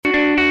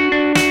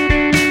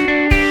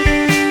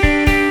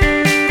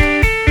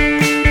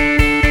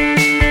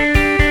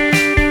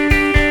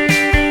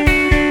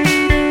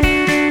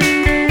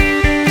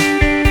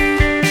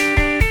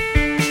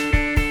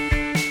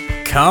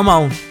Come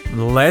on,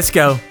 let's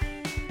go.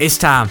 It's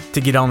time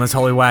to get on this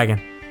holy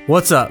wagon.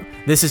 What's up?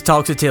 This is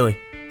Talks with Tilly.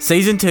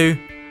 Season 2,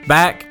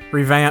 back,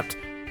 revamped,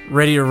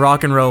 ready to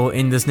rock and roll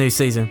in this new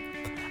season.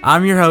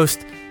 I'm your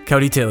host,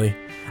 Cody Tilly.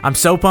 I'm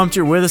so pumped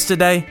you're with us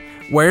today.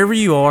 Wherever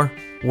you are,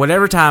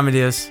 whatever time it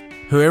is,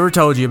 whoever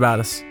told you about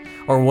us,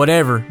 or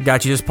whatever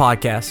got you this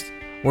podcast,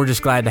 we're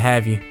just glad to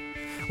have you.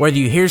 Whether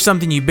you hear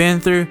something you've been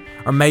through,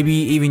 or maybe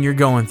even you're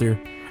going through,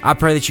 I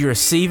pray that you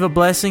receive a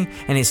blessing,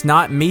 and it's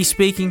not me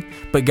speaking,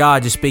 but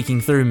God just speaking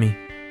through me.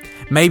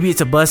 Maybe it's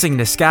a blessing in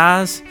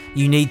disguise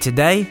you need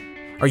today,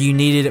 or you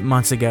needed it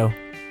months ago.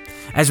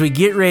 As we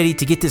get ready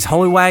to get this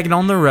holy wagon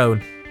on the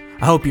road,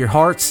 I hope your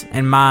hearts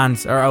and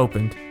minds are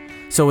opened.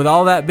 So with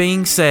all that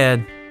being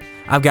said,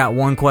 I've got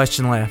one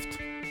question left.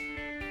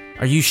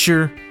 Are you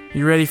sure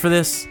you're ready for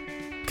this?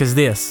 Because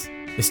this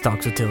is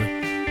Talks with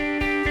Tilly.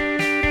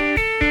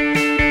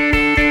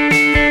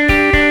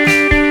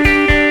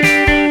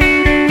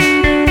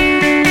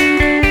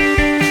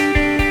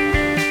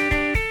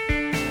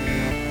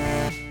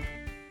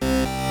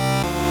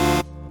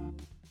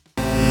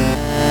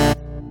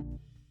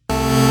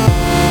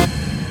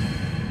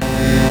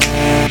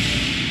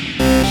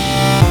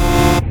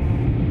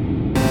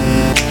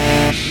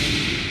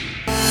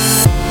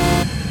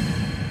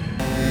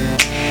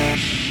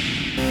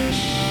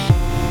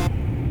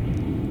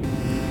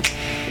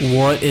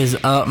 What is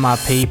up, my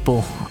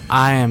people?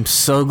 I am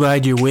so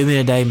glad you're with me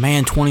today.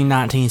 Man,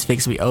 2019 is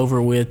fixing to be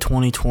over with.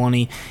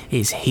 2020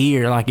 is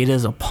here, like it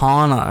is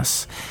upon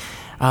us.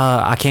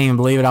 I can't even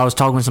believe it. I was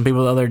talking with some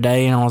people the other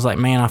day, and I was like,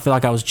 man, I feel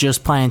like I was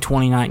just playing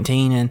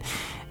 2019, and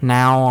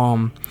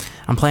now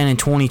I'm playing in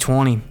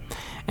 2020.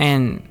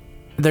 And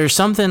there's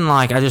something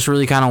like I just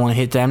really kind of want to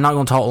hit that. I'm not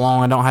going to talk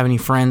long. I don't have any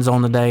friends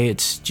on today.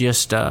 It's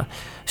just a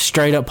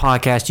straight up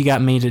podcast. You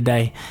got me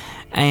today.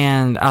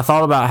 And I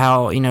thought about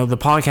how, the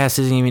podcast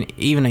isn't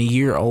even a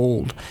year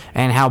old,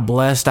 and how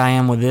blessed I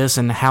am with this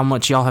and how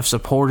much y'all have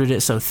supported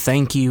it. So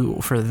thank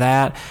you for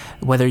that.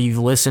 Whether you've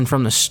listened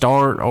from the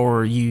start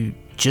or you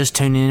just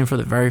tuned in for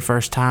the very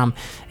first time,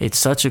 it's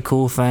such a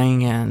cool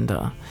thing. And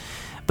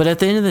but at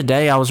the end of the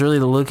day, I was really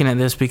looking at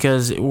this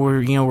because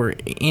we're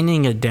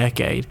ending a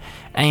decade,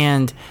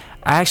 and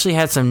I actually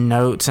had some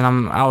notes,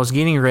 and I was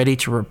getting ready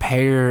to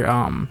prepare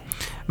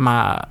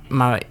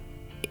my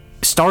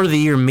start of the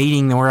year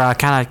meeting where I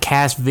kind of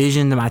cast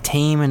vision to my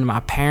team and to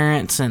my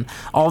parents and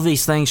all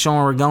these things showing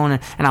where we're going.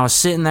 And I was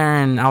sitting there,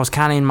 and I was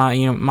kind of in my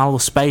my little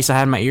space. I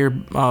had my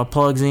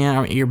plugs in,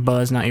 or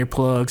earbuds, not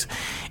earplugs,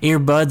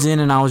 earbuds in,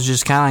 and I was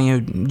just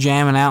kind of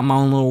jamming out in my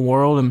own little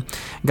world. And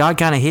God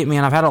kind of hit me,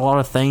 and I've had a lot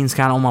of things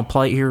kind of on my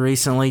plate here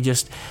recently,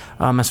 just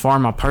as far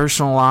as my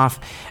personal life,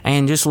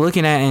 and just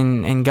looking at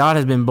and God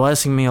has been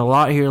blessing me a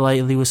lot here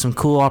lately with some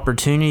cool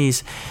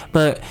opportunities.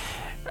 But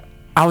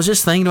I was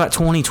just thinking about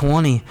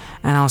 2020,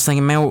 and I was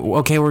thinking, man,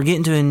 okay, we're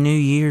getting to a new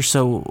year,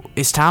 so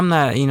it's time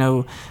that,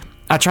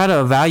 I try to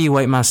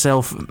evaluate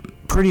myself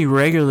pretty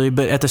regularly,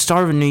 but at the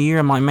start of a new year,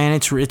 I'm like, man,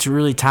 it's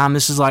really time.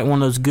 This is like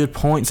one of those good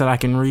points that I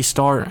can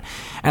restart.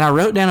 And I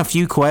wrote down a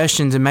few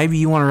questions, and maybe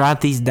you want to write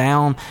these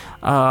down,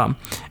 and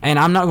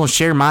I'm not going to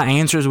share my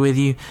answers with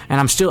you, and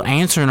I'm still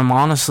answering them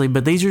honestly,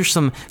 but these are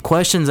some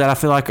questions that I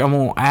feel like I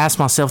won't ask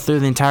myself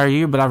through the entire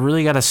year, but I've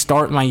really got to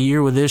start my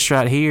year with this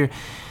right here.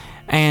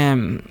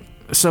 And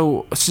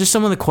so it's just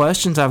some of the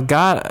questions I've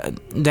got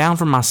down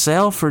for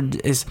myself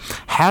is,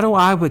 how do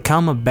I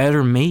become a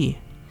better me?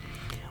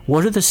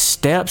 What are the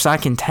steps I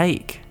can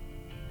take?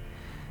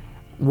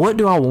 What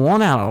do I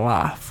want out of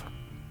life?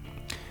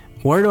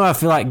 Where do I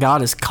feel like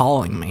God is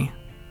calling me?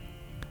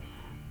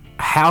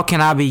 How can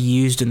I be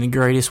used in the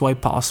greatest way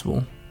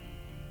possible?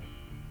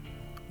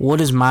 What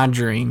is my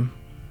dream?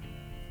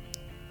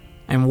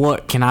 And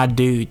what can I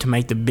do to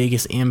make the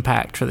biggest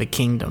impact for the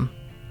kingdom?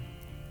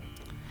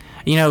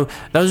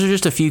 Those are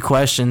just a few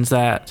questions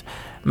that,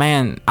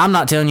 man, I'm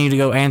not telling you to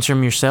go answer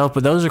them yourself,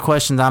 but those are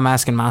questions I'm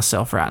asking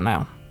myself right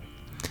now.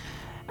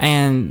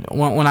 And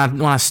when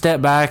I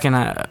step back and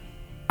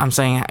I'm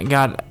saying,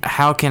 God,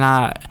 how can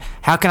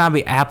I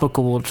be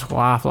applicable to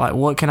life? Like,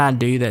 what can I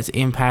do that's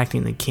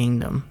impacting the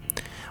kingdom?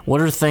 What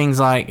are things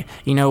like,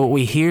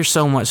 we hear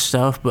so much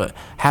stuff, but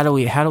how do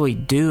we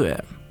do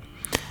it?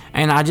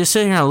 And I just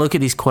sit here and I look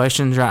at these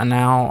questions right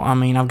now. I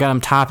mean, I've got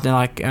them typed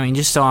in,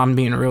 just so I'm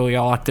being real,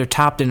 y'all, like they're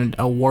typed in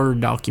a Word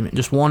document.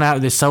 Just one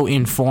out that's so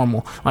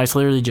informal. Like, it's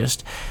literally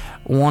just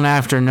one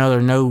after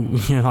another. No,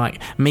 like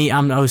me,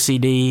 I'm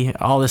OCD,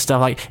 all this stuff.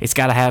 Like, it's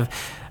got to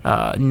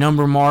have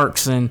number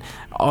marks and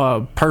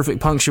perfect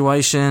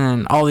punctuation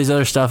and all these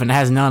other stuff, and it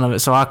has none of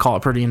it. So I call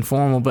it pretty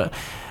informal. But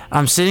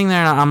I'm sitting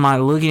there and I'm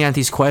like looking at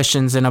these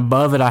questions, and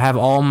above it, I have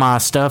all my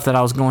stuff that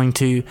I was going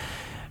to,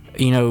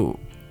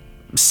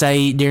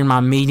 say during my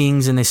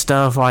meetings and this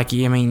stuff, like,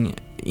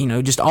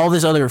 just all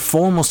this other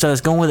formal stuff that's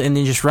going with it. And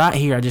then just right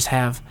here, I just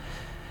have,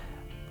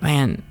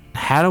 man,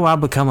 how do I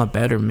become a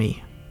better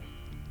me?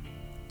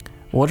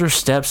 What are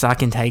steps I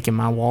can take in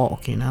my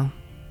walk,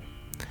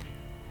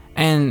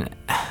 And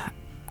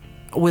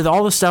with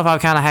all the stuff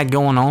I've kind of had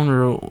going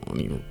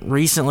on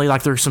recently,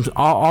 like there's some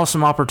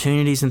awesome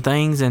opportunities and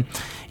things, and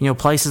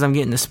places I'm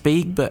getting to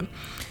speak. But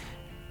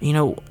in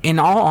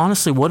all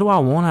honesty, what do I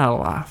want out of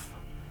life?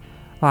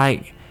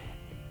 Like,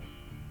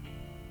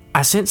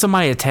 I sent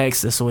somebody a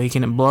text this week,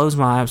 and it blows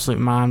my absolute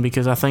mind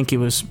because I think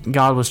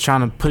God was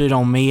trying to put it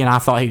on me, and I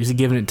thought He was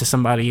giving it to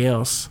somebody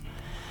else.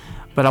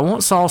 But I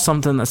once saw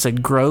something that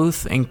said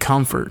growth and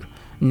comfort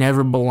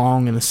never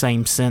belong in the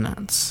same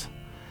sentence.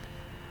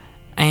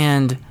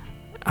 And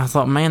I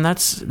thought, man,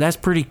 that's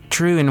pretty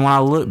true. And when I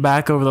look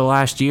back over the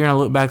last year and I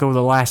look back over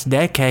the last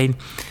decade,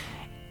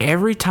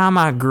 every time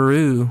I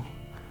grew,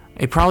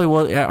 it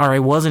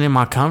wasn't in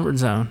my comfort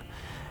zone.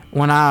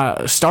 When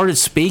I started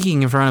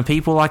speaking in front of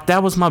people, like,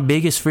 that was my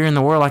biggest fear in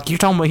the world. Like, you're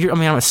talking about,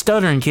 I'm a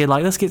stuttering kid.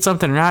 Like, let's get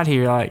something right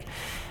here. Like,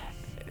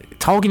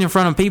 talking in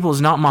front of people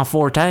is not my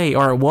forte,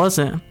 or it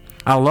wasn't.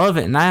 I love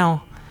it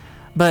now.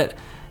 But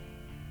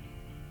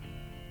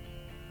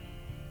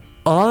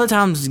a lot of the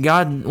times,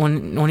 God,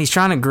 when He's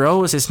trying to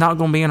grow us, it's not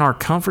going to be in our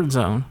comfort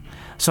zone.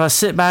 So I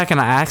sit back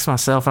and I ask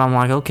myself, and I'm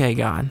like, okay,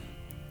 God,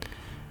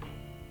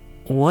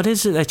 what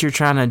is it that you're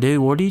trying to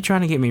do? What are you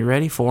trying to get me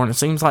ready for? And it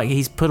seems like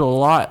He's put a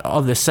lot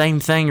of the same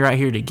thing right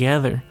here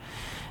together.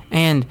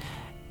 And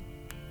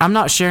I'm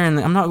not going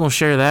to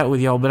share that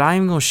with y'all, but I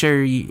am going to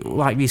share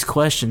these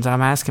questions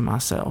I'm asking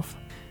myself.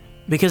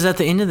 Because at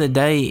the end of the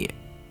day,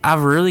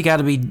 I've really got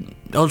to be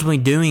ultimately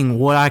doing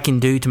what I can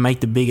do to make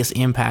the biggest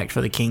impact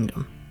for the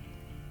kingdom.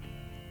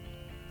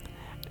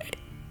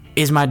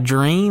 Is my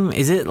dream,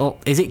 is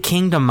it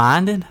kingdom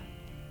minded?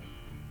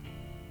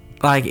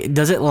 Like,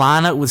 does it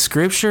line up with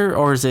Scripture,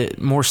 or is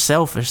it more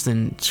selfish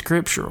than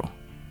scriptural?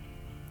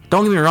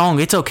 Don't get me wrong,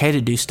 it's okay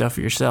to do stuff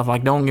for yourself.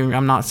 Like,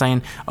 I'm not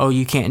saying, oh,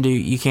 you can't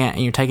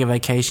take a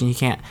vacation, you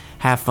can't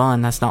have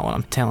fun. That's not what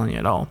I'm telling you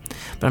at all.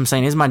 But I'm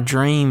saying, is my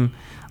dream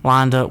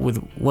lined up with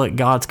what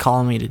God's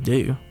calling me to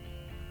do?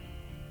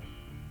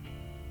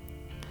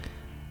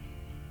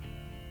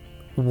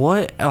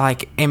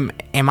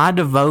 Am I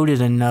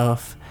devoted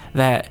enough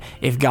that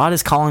if God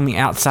is calling me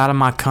outside of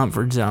my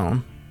comfort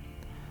zone,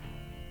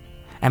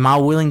 am I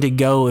willing to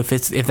go if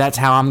that's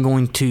how I'm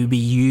going to be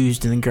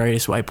used in the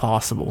greatest way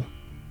possible?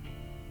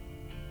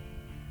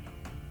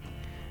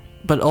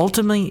 But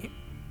ultimately,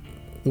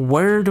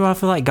 where do I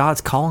feel like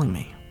God's calling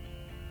me?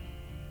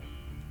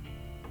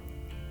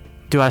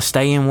 Do I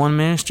stay in one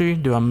ministry?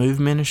 Do I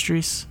move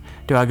ministries?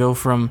 Do I go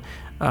from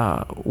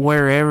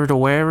wherever to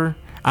wherever?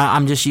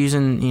 I'm just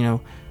using,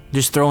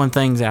 just throwing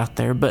things out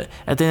there. But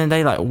at the end of the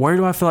day, like, where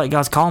do I feel like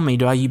God's calling me?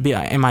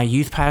 Am I a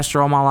youth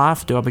pastor all my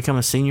life? Do I become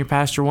a senior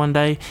pastor one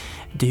day?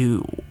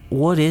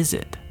 What is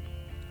it?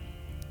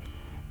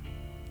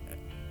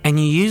 And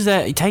you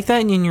take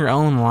that in your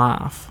own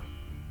life.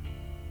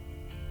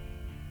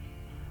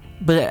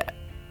 But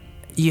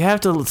you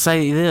have to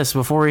say this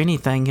before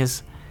anything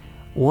is,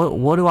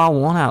 what do I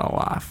want out of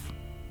life?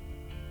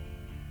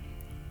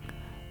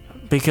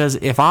 Because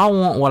if I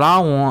want what I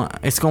want,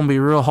 it's going to be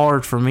real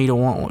hard for me to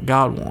want what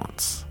God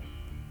wants.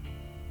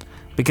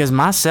 Because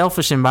my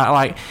selfish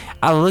I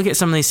look at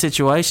some of these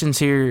situations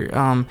here,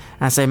 and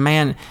I say,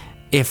 man,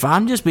 if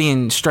I'm just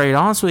being straight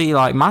honest with you,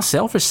 like, my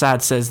selfish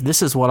side says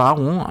this is what I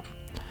want.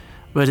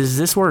 But is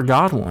this where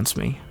God wants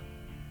me?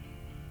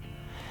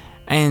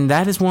 And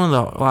that is one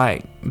of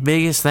the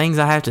biggest things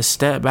I have to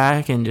step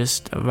back and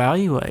just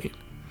evaluate.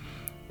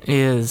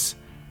 Is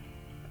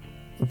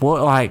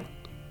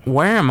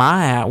where am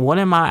I at? What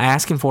am I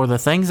asking for? The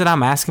things that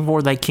I'm asking for,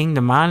 are they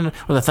kingdom minded?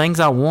 Or the things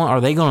I want,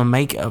 are they going to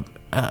make a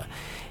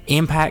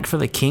impact for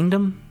the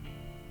kingdom?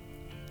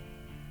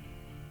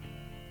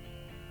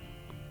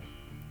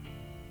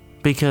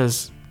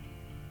 Because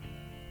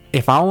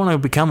if I want to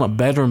become a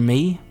better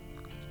me,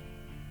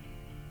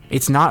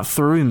 it's not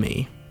through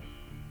me.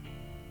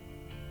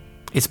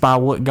 It's by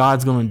what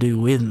God's going to do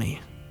with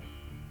me.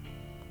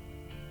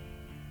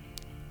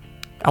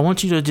 I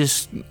want you to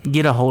just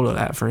get a hold of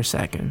that for a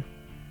second.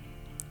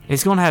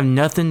 It's going to have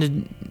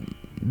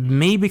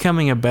me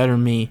becoming a better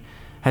me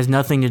has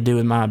nothing to do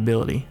with my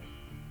ability.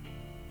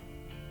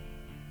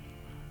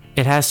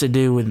 It has to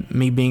do with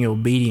me being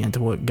obedient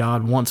to what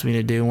God wants me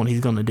to do and what He's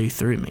going to do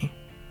through me.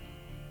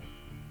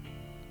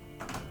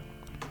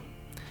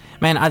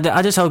 Man,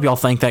 I just hope y'all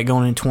think that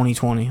going into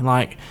 2020.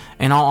 Like,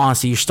 in all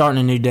honesty, you're starting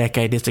a new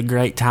decade. It's a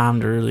great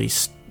time to really,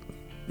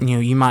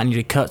 you might need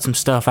to cut some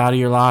stuff out of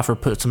your life or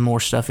put some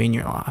more stuff in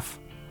your life.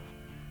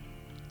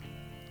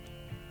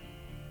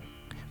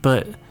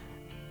 But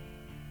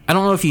I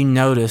don't know if you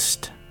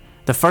noticed,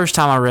 the first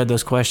time I read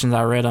those questions,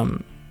 I read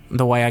them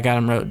the way I got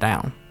them wrote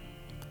down.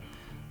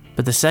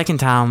 But the second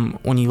time,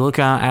 when you look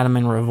at them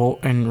in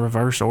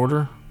reverse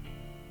order,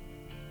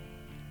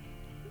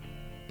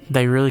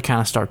 they really kind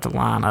of start to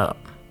line up.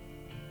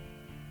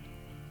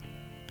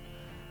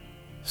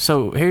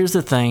 So here's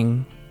the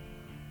thing.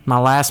 My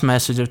last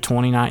message of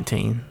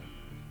 2019,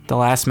 the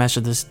last message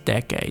of this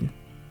decade.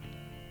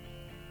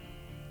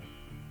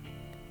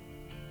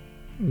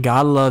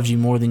 God loves you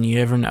more than you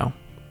ever know.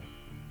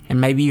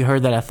 And maybe you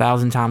heard that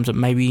 1,000 times, but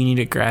maybe you need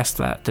to grasp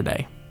that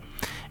today.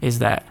 Is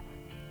that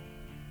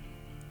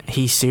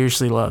He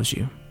seriously loves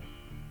you.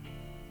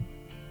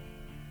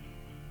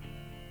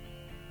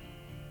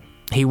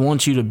 He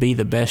wants you to be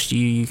the best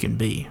you can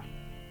be.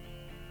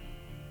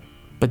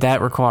 But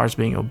that requires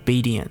being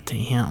obedient to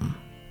Him.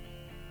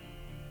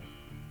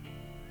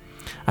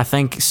 I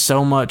think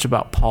so much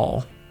about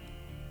Paul.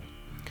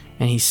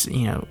 And he's,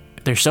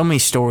 there's so many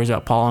stories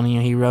about Paul,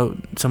 and he wrote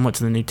so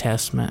much of the New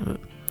Testament. But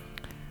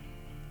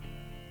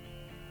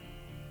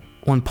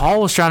when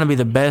Paul was trying to be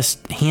the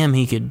best him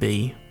he could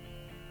be,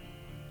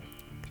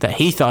 that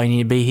he thought he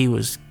needed to be, he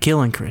was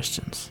killing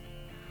Christians.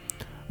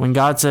 When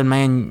God said,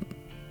 man,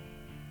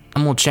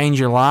 I'm going to change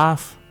your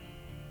life,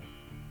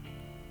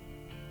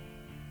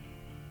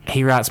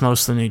 he writes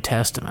most of the New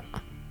Testament.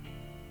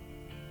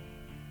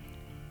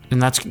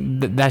 And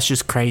that's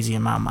just crazy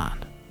in my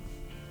mind.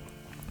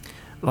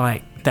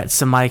 Like, that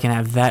somebody can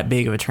have that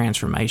big of a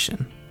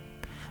transformation.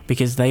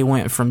 Because they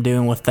went from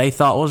doing what they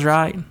thought was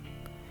right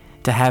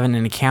to having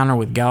an encounter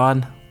with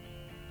God.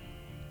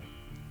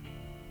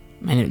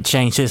 And it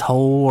changed his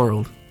whole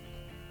world.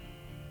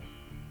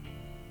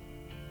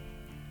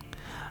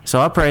 So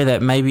I pray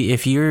that maybe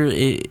if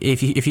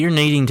you're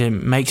needing to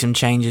make some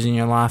changes in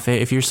your life,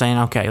 if you're saying,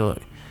 okay,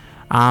 look,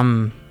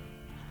 I'm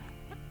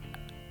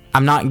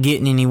not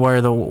getting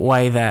anywhere the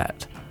way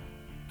that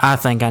I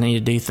think I need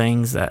to do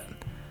things, that,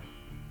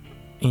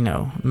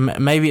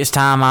 maybe it's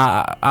time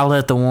I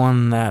let the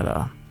one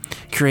that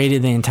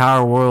created the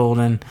entire world,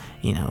 and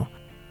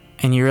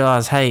you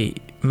realize, hey,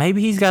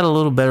 maybe He's got a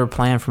little better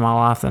plan for my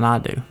life than I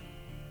do.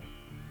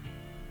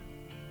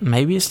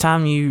 Maybe it's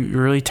time you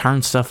really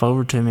turn stuff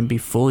over to Him and be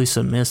fully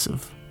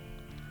submissive.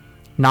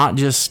 Not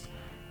just,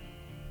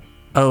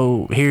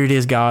 oh, here it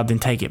is, God, then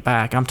take it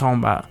back. I'm talking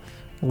about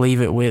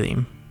leave it with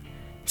Him.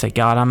 Say,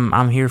 God,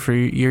 I'm here for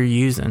your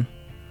using.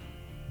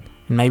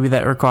 And maybe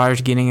that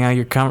requires getting out of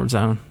your comfort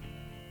zone.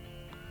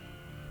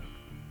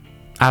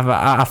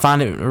 I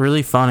find it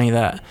really funny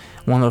that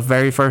one of the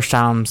very first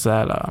times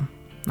that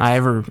I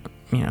ever,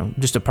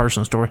 just a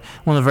personal story,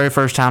 one of the very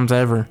first times I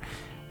ever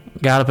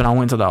got up and I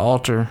went to the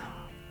altar,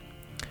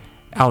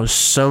 I was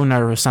so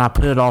nervous, and I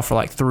put it off for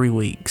like 3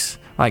 weeks.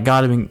 Like,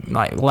 God had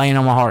been laying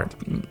on my heart,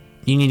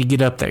 you need to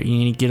get up there, you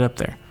need to get up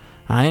there.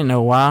 I didn't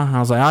know why. I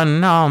was like, oh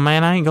no,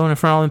 man, I ain't going in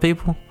front of all them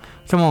people.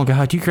 Come on,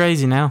 God, you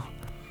crazy now.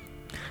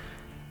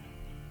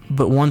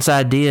 But once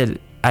I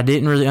did, I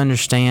didn't really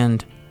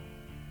understand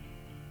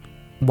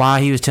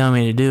why He was telling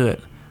me to do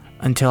it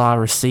until I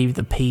received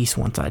the peace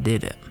once I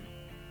did it.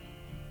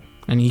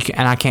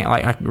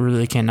 I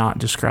really cannot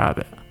describe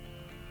it.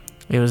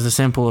 It was the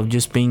simple of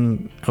just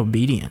being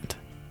obedient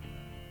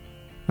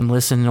and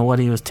listening to what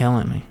He was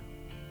telling me.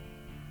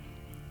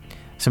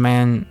 So,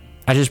 man,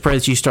 I just pray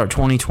that you start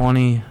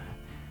 2020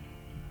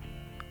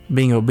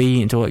 being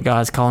obedient to what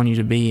God's calling you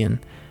to be, and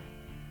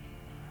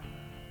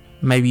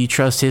maybe you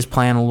trust His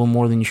plan a little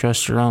more than you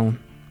trust your own.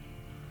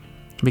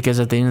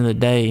 Because at the end of the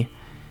day,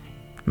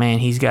 man,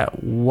 He's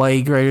got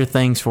way greater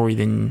things for you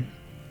than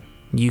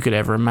you could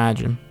ever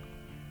imagine.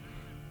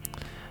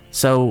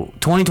 So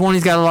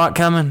 2020's got a lot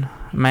coming.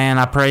 Man,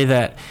 I pray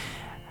that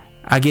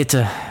I get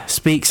to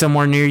speak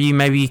somewhere near you.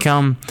 Maybe you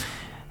come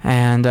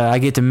and I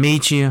get to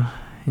meet you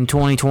in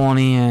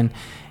 2020. And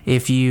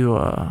if you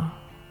got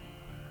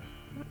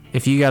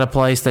a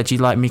place that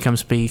you'd like me to come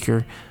speak,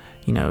 or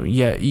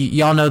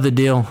y'all know the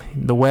deal.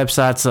 The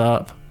website's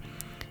up.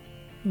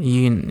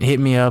 You can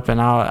hit me up,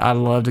 and I'd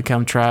love to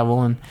come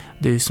travel and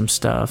do some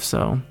stuff.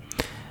 So,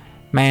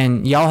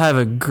 man, y'all have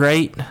a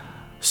great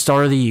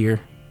start of the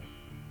year.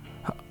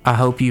 I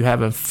hope you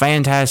have a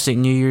fantastic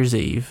New Year's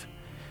Eve,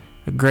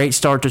 a great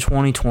start to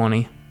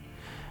 2020,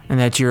 and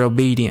that you're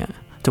obedient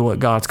to what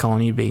God's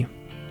calling you to be.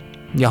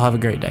 Y'all have a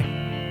great day.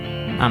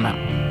 I'm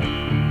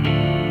out.